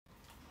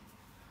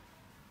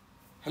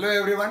Hello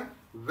everyone,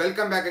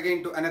 welcome back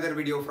again to another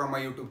video from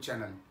my YouTube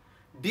channel.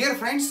 Dear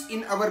friends,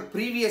 in our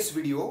previous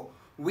video,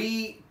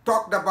 we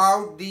talked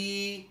about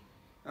the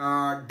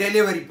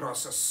delivery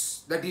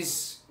process, that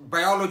is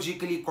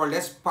biologically called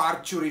as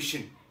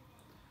parturition,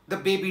 the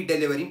baby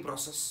delivering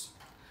process.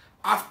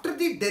 After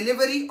the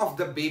delivery of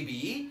the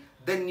baby,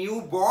 the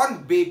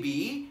newborn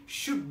baby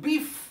should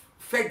be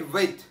fed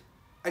with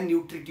a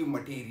nutritive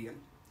material.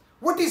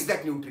 What is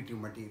that nutritive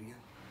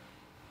material?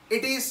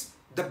 It is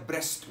the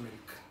breast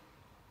milk.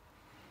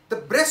 The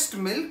breast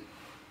milk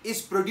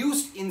is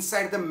produced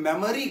inside the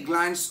mammary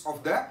glands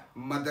of the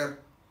mother.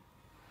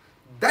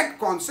 That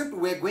concept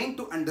we are going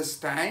to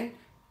understand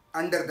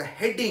under the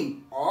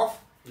heading of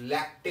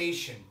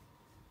lactation.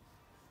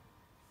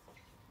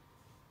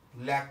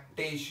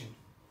 Lactation.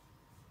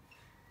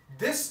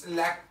 This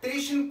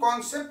lactation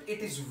concept, it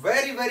is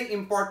very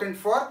important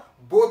for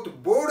both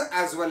board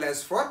as well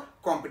as for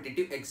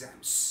competitive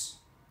exams.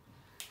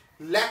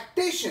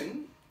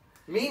 Lactation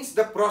means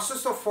the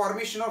process of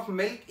formation of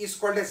milk is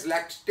called as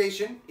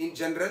lactation in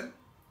general,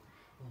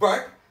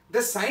 but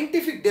the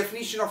scientific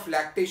definition of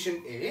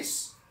lactation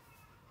is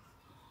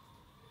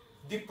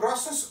the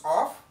process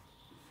of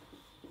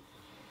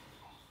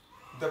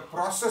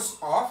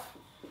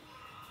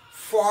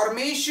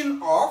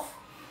formation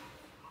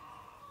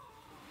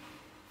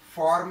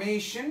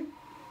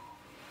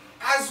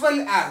as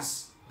well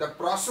as the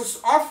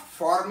process of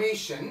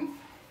formation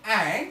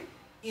and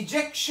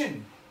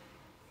ejection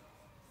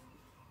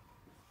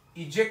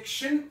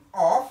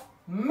of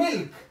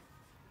milk.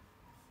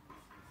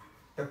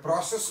 The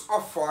process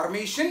of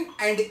formation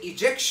and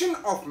ejection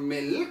of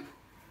milk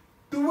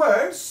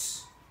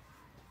towards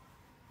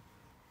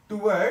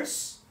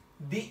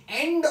the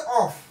end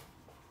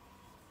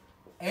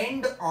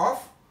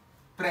of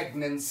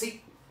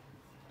pregnancy.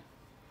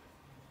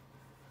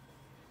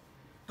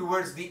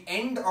 Towards the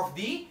end of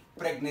the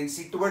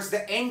pregnancy, towards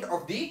the end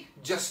of the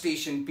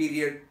gestation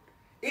period.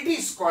 It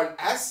is called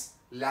as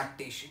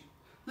lactation.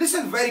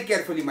 Listen very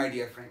carefully, my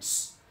dear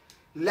friends.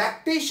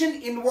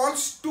 Lactation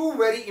involves two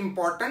very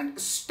important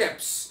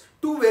steps,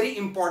 two very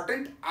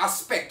important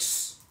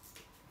aspects.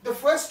 The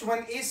first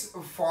one is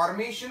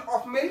formation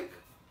of milk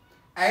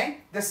and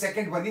the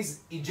second one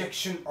is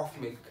ejection of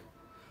milk.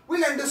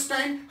 We'll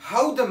understand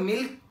how the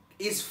milk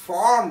is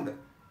formed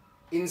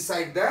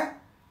inside the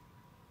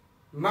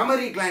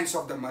mammary glands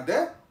of the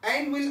mother,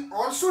 and we'll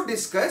also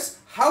discuss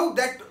how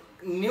that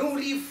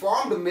newly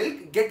formed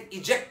milk get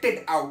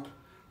ejected out.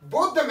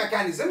 Both the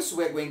mechanisms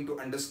we are going to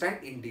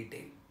understand in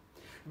detail.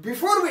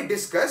 Before we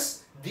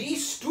discuss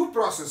these two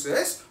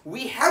processes,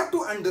 we have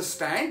to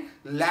understand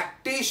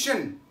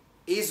lactation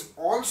is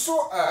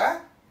also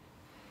a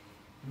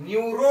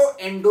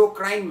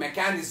neuroendocrine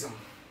mechanism.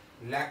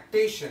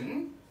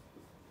 Lactation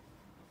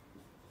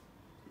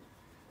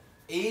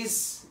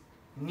is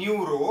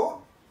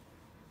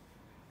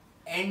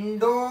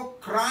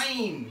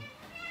neuroendocrine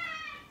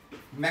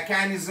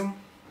mechanism.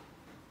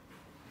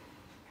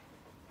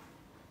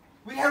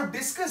 We have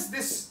discussed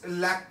this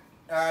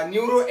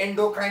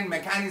neuroendocrine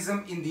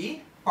mechanism in the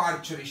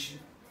parturition.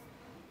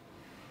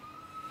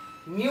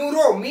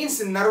 Neuro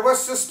means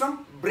nervous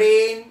system,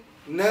 brain,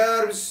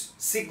 nerves,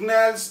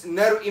 signals,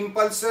 nerve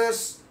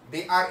impulses,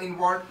 they are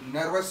involved,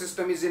 nervous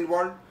system is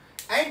involved,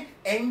 and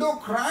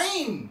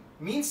endocrine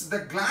means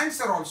the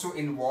glands are also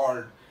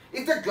involved.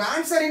 If the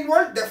glands are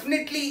involved,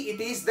 definitely it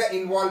is the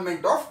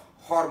involvement of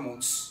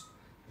hormones.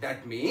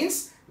 That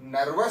means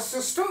nervous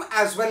system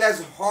as well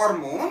as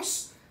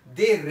hormones,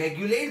 they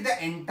regulate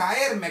the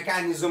entire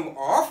mechanism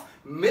of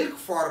milk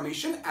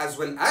formation as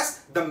well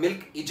as the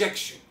milk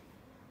ejection.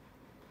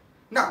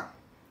 Now,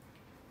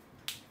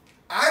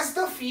 as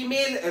the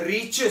female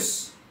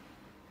reaches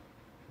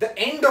the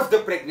end of the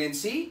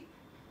pregnancy,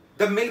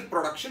 the milk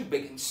production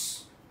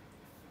begins.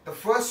 The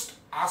first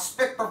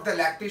aspect of the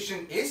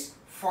lactation is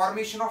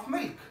formation of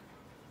milk.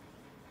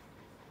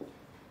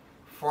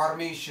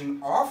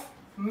 Formation of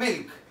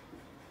milk.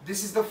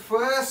 This is the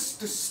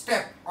first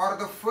step or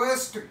the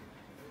first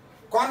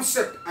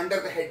concept under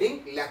the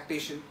heading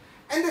lactation.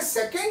 And the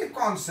second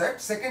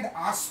concept, second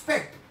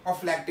aspect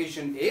of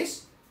lactation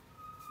is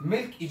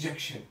milk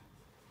ejection.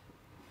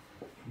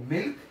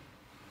 Milk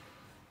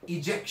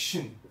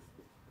ejection.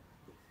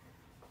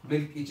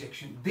 Milk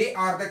ejection. They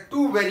are the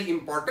two very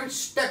important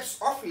steps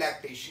of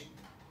lactation.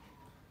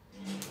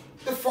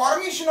 The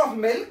formation of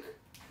milk,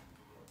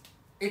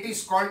 it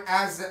is called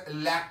as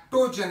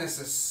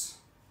lactogenesis.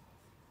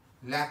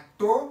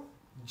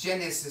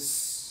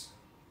 Lactogenesis.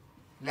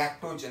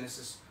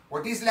 Lactogenesis.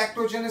 What is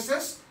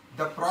lactogenesis?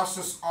 The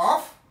process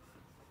of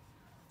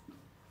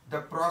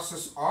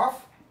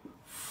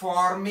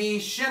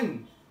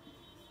formation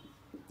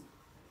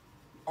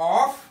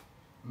of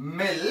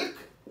milk.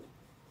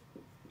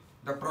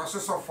 The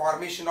process of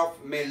formation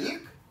of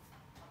milk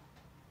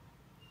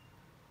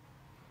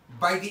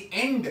by the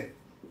end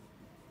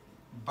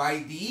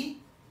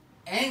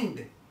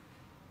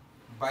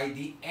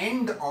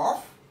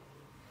of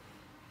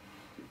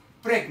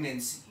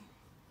pregnancy.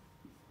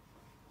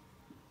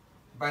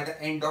 by the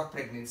end of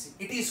pregnancy.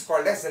 It is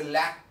called as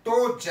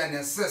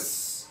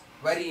lactogenesis.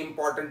 Very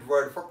important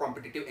word for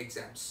competitive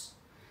exams.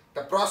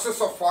 The process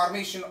of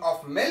formation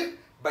of milk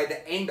by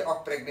the end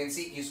of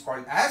pregnancy is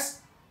called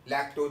as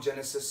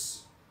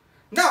lactogenesis.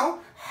 Now,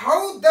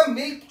 how the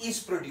milk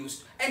is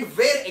produced and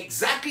where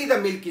exactly the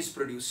milk is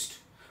produced?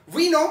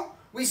 We know,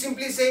 we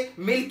simply say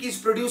milk is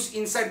produced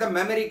inside the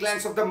mammary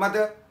glands of the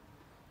mother.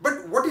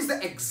 But what is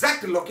the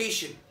exact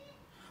location?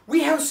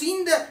 We have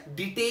seen the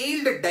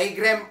detailed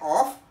diagram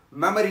of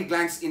mammary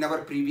glands in our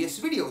previous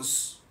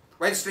videos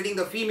while studying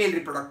the female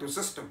reproductive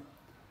system.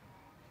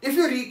 If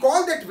you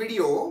recall that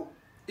video,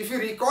 if you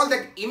recall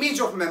that image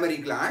of mammary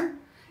gland,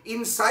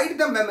 inside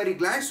the mammary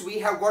glands we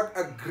have got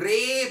a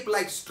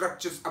grape-like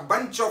structures, a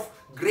bunch of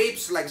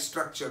grapes-like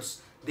structures.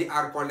 They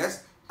are called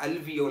as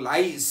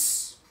alveoli.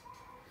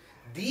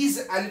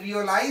 These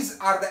alveoli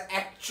are the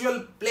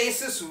actual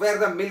places where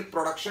the milk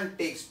production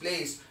takes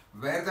place.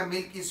 Where the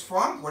milk is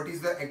formed, what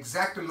is the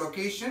exact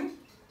location?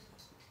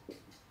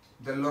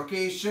 The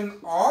location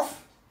of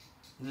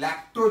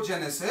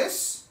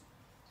lactogenesis.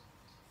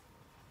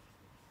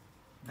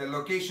 The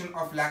location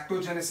of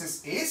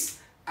lactogenesis is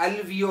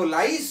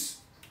alveoli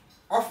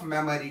of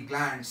mammary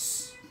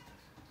glands.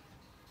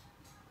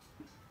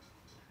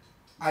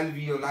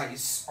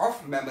 Alveoli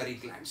of mammary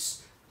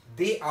glands.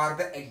 They are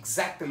the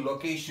exact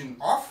location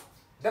of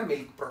the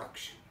milk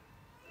production.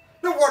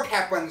 Now what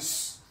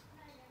happens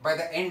by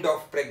the end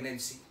of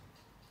pregnancy?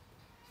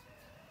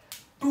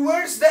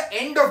 Towards the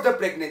end of the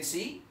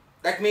pregnancy,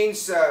 that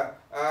means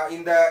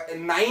in the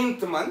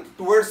 9th month,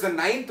 towards the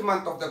 9th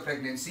month of the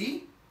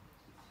pregnancy,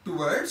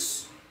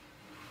 towards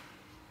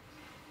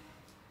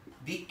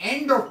the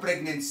end of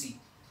pregnancy,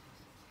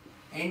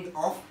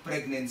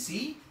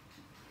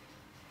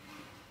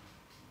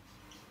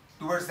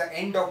 towards the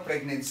end of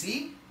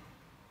pregnancy,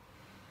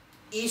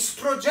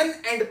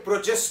 estrogen and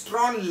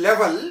progesterone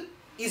level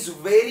is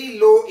very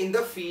low in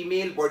the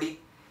female body.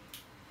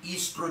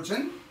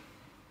 Estrogen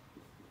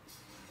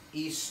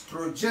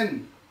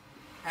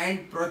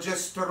and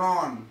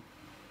progesterone,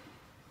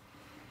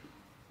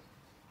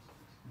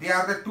 they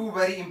are the two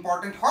very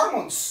important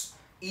hormones.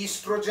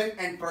 Estrogen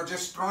and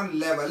progesterone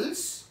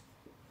levels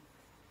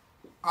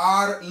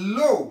are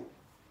low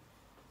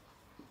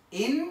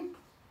in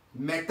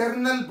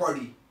maternal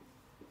body.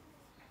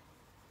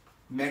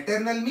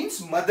 Maternal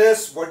means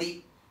mother's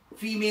body,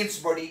 female's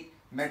body,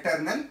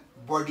 maternal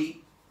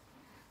body.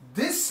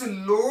 This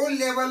low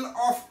level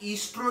of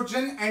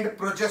estrogen and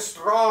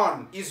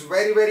progesterone is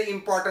very, very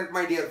important,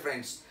 my dear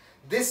friends.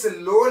 This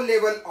low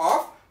level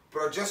of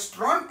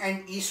progesterone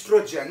and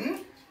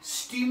estrogen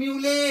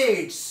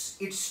stimulates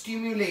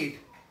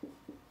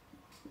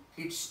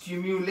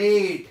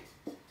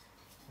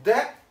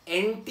the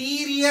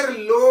anterior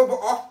lobe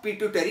of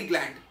pituitary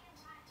gland,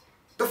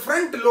 the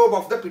front lobe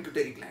of the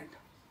pituitary gland.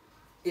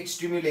 It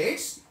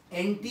stimulates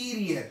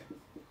anterior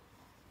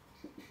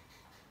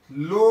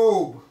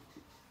lobe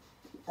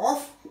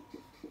of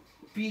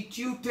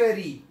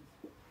pituitary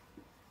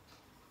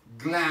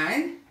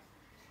gland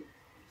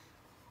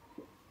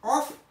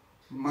of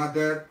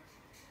mother,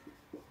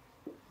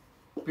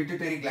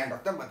 pituitary gland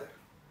of the mother.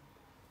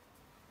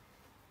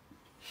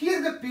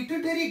 Here the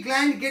pituitary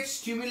gland gets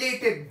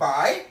stimulated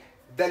by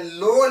the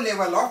low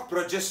level of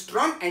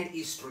progesterone and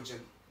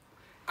estrogen.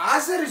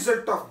 As a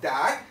result of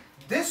that,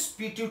 this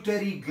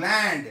pituitary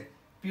gland,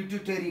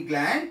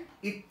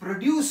 it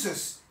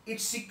produces, it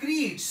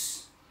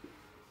secretes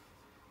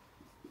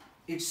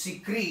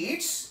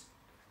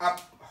a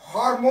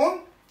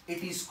hormone.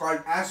 It is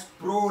called as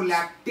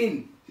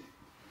prolactin.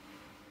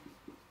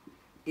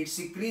 It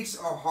secretes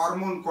a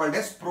hormone called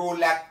as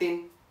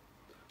prolactin.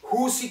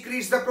 Who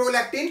secretes the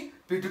prolactin?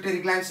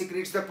 Pituitary gland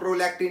secretes the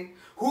prolactin.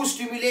 Who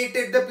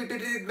stimulated the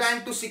pituitary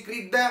gland to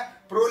secrete the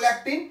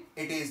prolactin?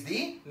 It is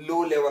the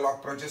low level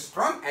of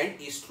progesterone and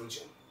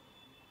estrogen.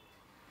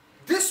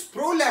 This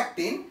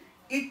prolactin,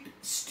 it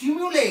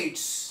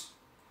stimulates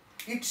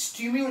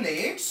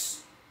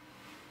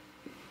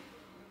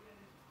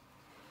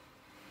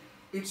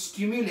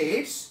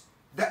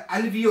the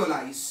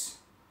alveoli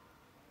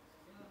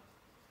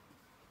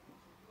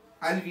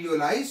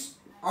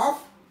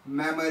of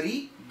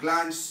mammary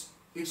glands.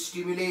 It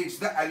stimulates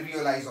the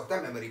alveoli of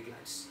the mammary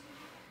glands.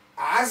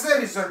 As a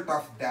result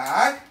of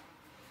that,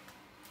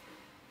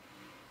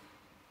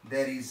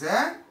 there is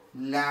a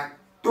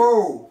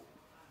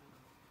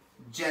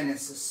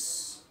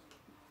lactogenesis.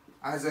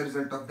 As a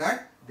result of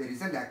that, there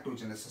is a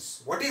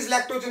lactogenesis. What is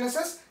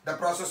lactogenesis? The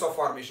process of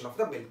formation of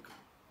the milk.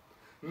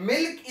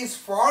 Milk is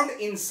formed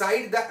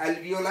inside the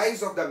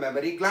alveoli of the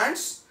mammary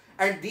glands,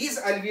 and these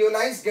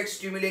alveoli get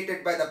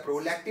stimulated by the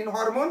prolactin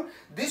hormone.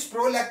 This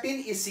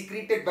prolactin is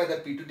secreted by the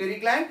pituitary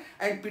gland,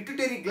 and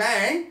pituitary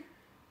gland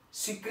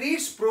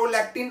secretes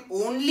prolactin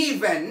only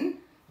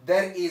when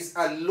there is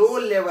a low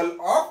level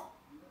of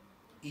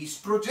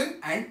estrogen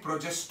and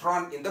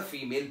progesterone in the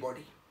female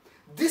body.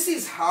 This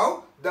is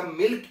how the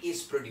milk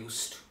is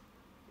produced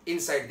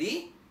inside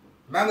the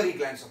mammary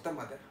glands of the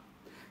mother.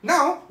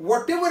 Now,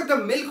 whatever the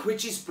milk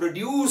which is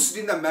produced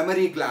in the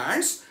mammary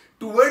glands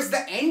towards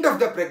the end of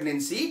the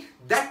pregnancy,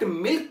 that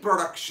milk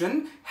production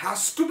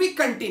has to be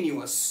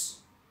continuous.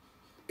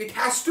 It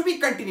has to be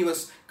continuous.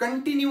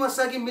 Continuous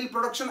agi milk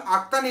production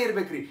ಆಗ್ತಾನೆ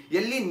ಇರಬೇಕ್ರಿ.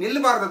 ಎಲ್ಲಿ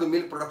ನಿಲ್ಲಬಾರದು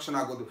milk production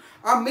ಆಗೋದು.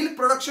 ಆ milk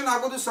production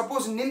ಆಗೋದು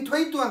suppose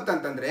ನಿಂತೋಯ್ತು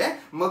ಅಂತಂತಂದ್ರೆ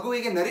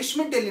ಮಗುವಿಗೆ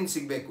nourishment ಎಲ್ಲಿಂದ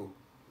ಸಿಗಬೇಕು?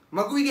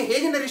 ಮಗುವಿಗೆ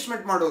ಹೇಗೆ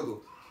nourishment ಮಾಡೋದು?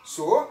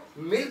 So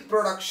milk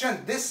production,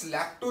 this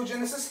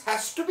lactogenesis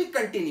has to be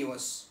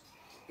continuous.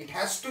 It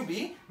has to be,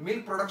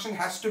 milk production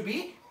has to be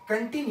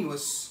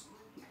continuous.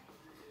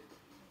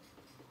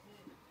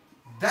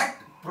 That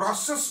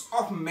process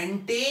of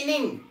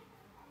maintaining,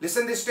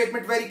 listen this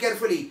statement very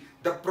carefully,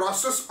 the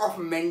process of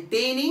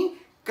maintaining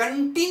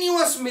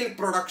continuous milk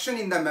production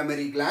in the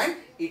mammary gland,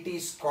 it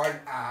is called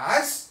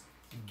as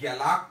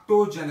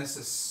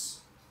galactogenesis.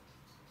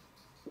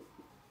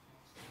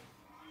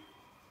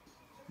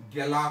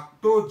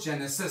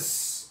 Galactogenesis.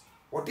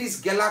 What is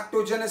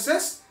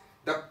galactogenesis?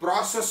 The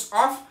process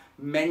of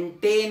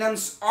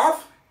maintenance of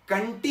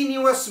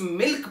continuous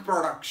milk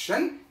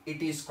production, it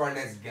is called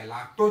as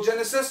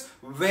galactogenesis,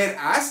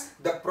 whereas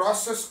the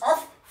process of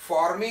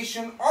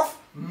formation of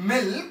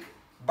milk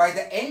by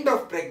the end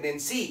of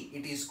pregnancy,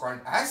 it is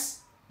called as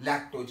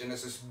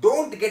lactogenesis.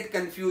 Don't get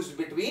confused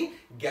between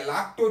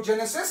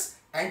galactogenesis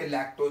and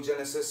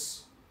lactogenesis.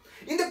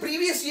 In the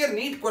previous year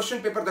NEET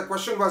question paper, the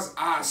question was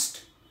asked,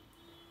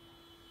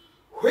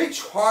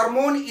 which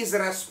hormone is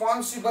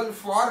responsible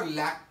for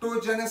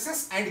lactogenesis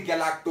and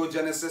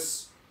galactogenesis?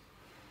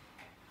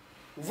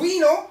 We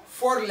know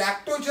for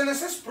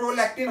lactogenesis,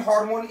 prolactin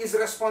hormone is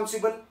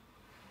responsible,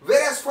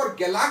 whereas for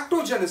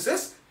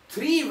galactogenesis,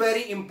 three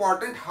very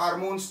important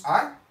hormones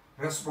are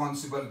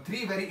responsible.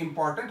 Three very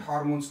important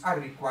hormones are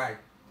required.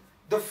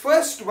 The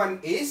first one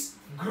is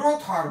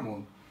growth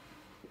hormone.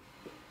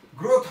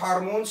 Growth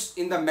hormones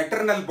in the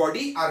maternal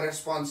body are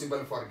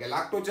responsible for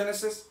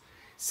galactogenesis.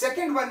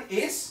 Second one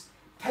is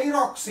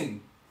thyroxine.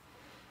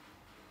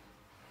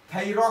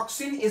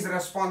 Thyroxine is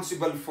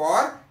responsible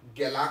for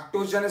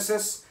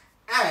galactogenesis.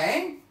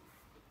 And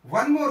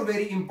one more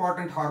very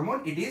important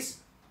hormone, it is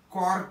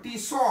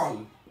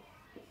cortisol.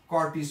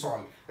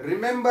 Cortisol.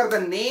 Remember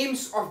the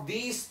names of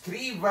these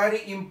three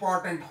very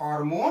important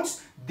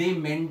hormones. They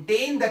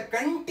maintain the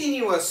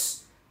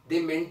continuous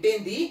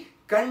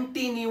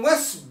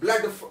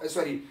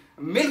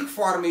milk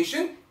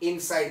formation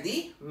inside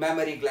the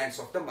mammary glands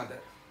of the mother.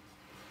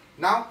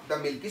 Now the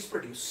milk is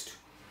produced.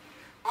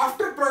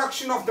 After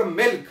production of the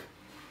milk,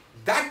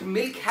 that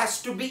milk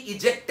has to be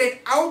ejected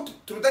out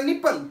through the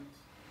nipple.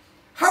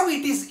 How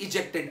it is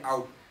ejected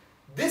out?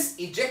 This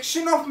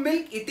ejection of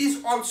milk, it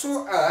is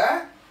also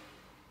a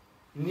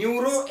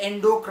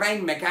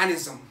neuroendocrine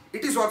mechanism.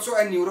 It is also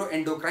a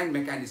neuroendocrine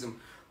mechanism.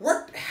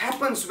 What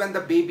happens when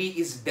the baby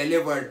is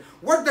delivered?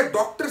 What the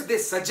doctors, they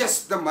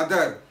suggest the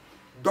mother?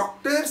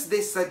 Doctors,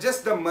 they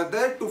suggest the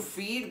mother to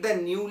feed the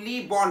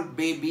newly born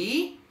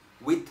baby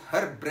with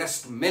her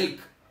breast milk.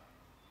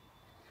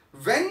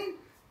 When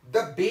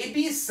the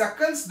baby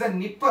suckles the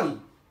nipple,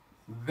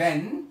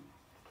 when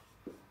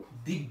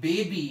the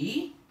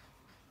baby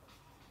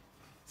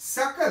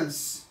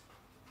suckles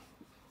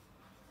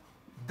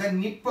the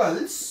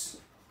nipples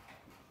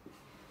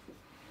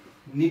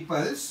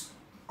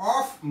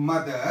of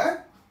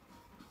mother,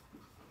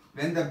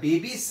 when the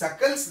baby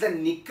suckles the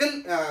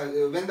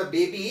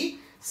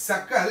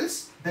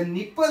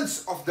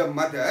nipples of the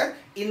mother,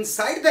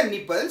 inside the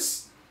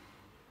nipples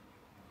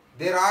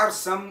there are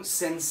some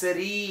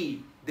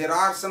sensory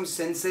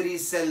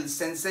cells,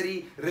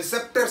 sensory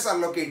receptors are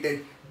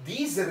located.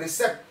 These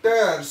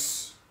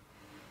receptors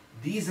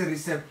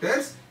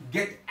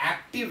get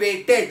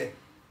activated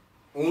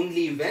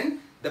only when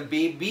the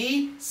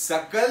baby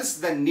suckles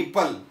the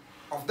nipple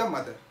of the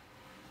mother.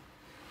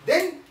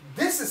 Then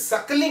this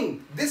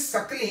suckling,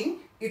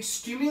 it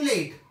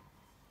stimulate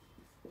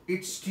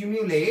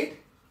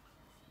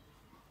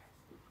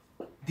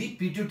the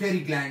pituitary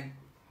gland.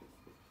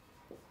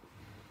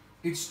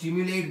 It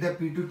stimulates the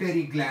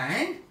pituitary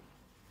gland,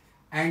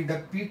 and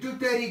the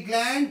pituitary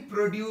gland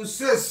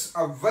produces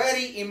a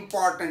very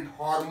important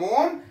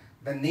hormone.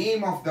 The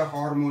name of the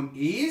hormone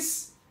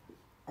is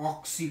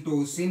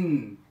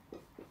oxytocin.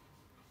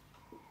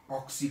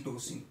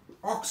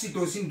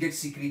 Oxytocin gets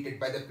secreted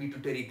by the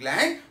pituitary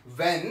gland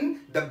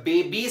when the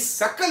baby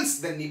suckles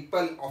the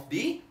nipple of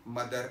the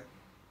mother.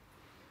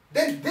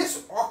 Then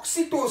this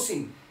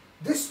oxytocin,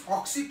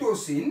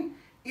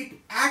 it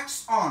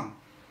acts on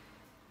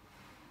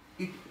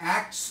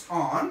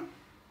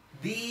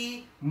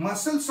the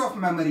muscles of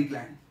mammary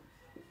gland.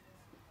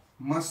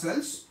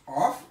 Muscles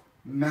of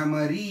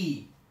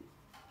mammary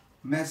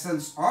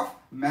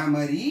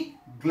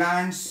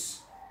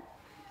glands.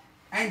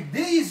 And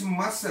these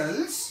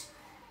muscles,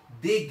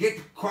 they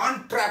get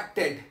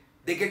contracted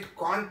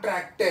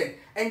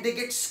and they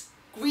get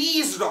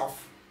squeezed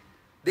off.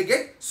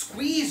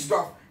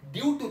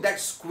 Due to that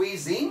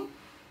squeezing,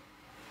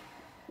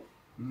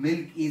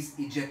 milk is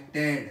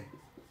ejected.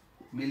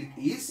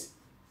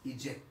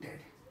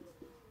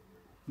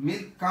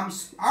 Milk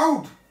comes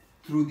out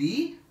through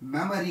the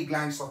mammary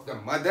glands of the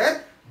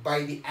mother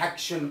by the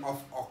action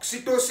of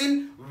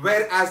oxytocin,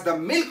 whereas the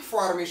milk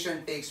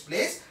formation takes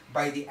place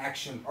by the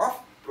action of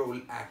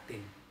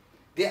prolactin.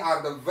 They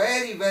are the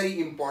very, very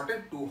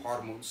important two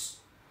hormones.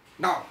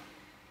 Now,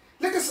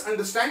 let us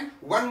understand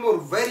one more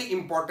very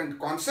important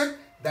concept,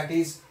 that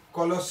is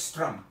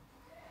colostrum.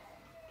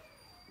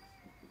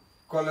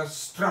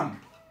 Colostrum.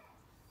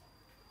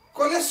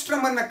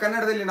 Colostrum anna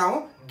kannadalli ನಾವು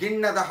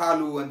ಗಿಣ್ಣದ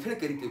ಹಾಲು ಅಂತ ಹೇಳಿ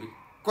ಕರಿತೀವಿ.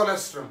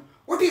 Colostrum.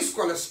 What is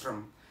colostrum?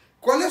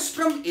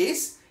 Colostrum is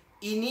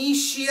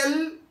initial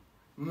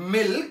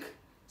milk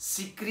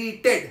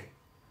secreted.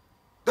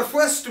 The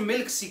first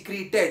milk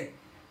secreted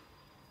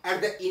at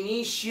the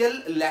initial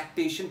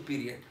lactation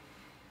period.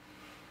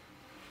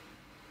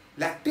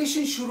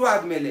 Lactation ಶುರು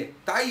ಆದ್ಮೇಲೆ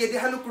ತಾಯಿ ಎದೆ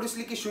ಹಾಲು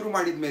ಕುಡಿಸಲಿಕ್ಕೆ ಶುರು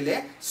ಮಾಡಿದ್ಮೇಲೆ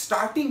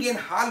ಸ್ಟಾರ್ಟಿಂಗ್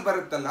ಏನು ಹಾಲು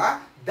ಬರುತ್ತಲ್ಲ,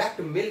 that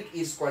milk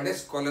is called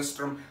as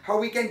colostrum. How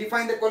we can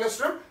define the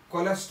colostrum?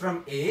 Colostrum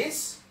is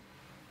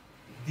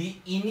the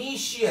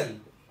initial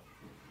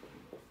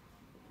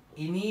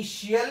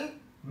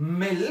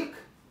milk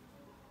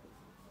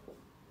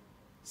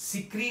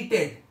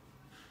secreted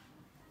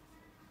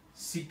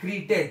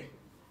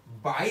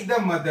by the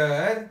mother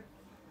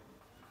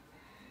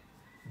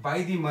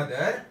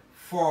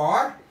for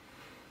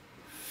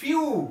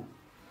few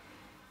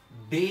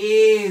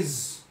days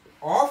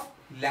of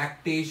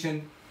lactation.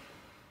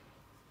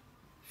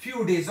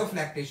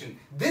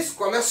 This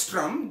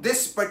colostrum,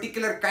 this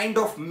particular kind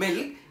of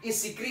milk, is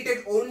secreted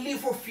only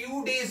for few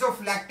days of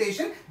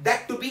lactation,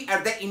 that to be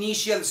at the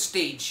initial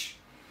stage.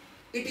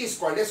 It is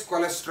called as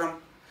colostrum.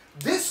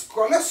 This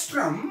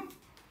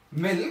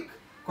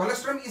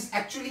colostrum is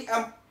actually a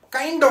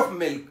kind of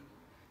milk.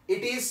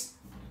 It is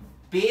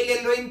pale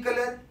yellow in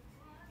color,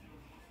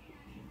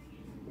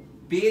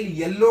 pale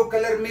yellow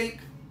color milk,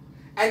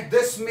 and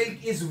this milk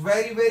is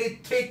very, very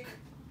thick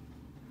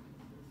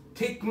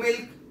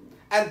milk,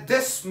 and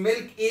this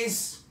milk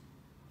is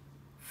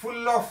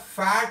full of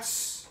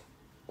fats,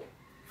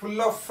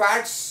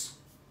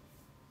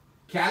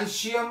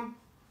 calcium,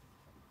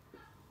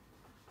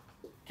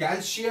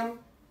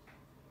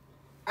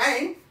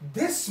 and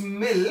this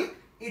milk,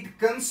 it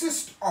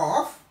consists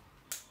of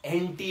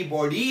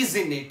antibodies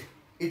in it.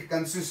 It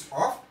consists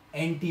of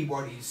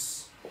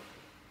antibodies.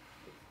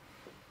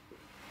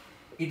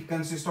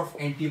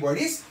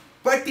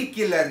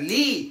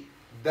 Particularly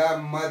the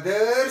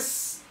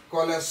mother's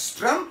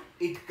colostrum,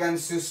 it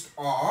consists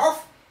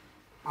of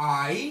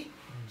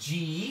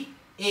IgA,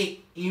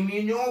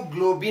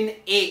 immunoglobulin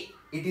A.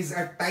 It is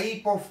a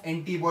type of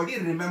antibody.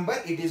 Remember,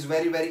 it is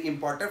very, very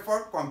important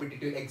for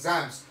competitive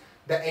exams.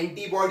 The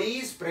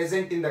antibodies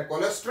present in the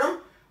colostrum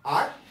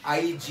are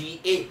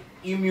IgA,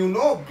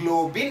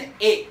 immunoglobulin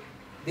A.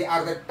 They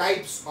are the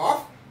types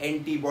of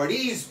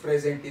antibodies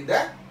present in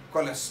the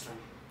colostrum.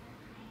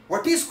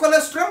 What is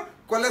colostrum?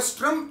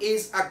 Colostrum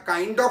is a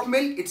kind of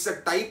milk. It's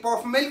a type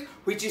of milk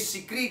which is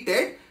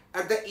secreted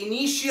at the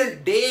initial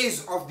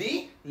days of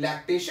the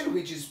lactation,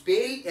 which is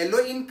pale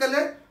yellow in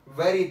color,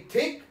 very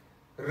thick,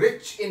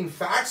 rich in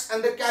fats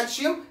and the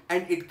calcium,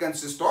 and it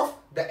consists of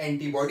the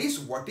antibodies.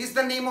 What is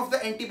the name of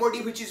the antibody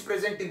which is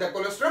present in the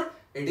colostrum?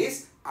 It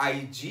is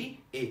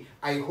IgA.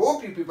 I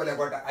hope you people have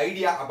got an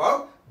idea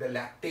about the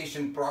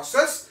lactation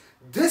process.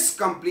 This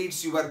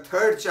completes your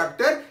third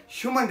chapter,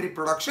 human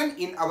reproduction.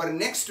 In our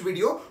next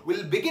video,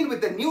 we'll begin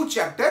with the new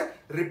chapter,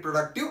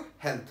 reproductive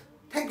health.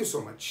 Thank you so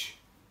much.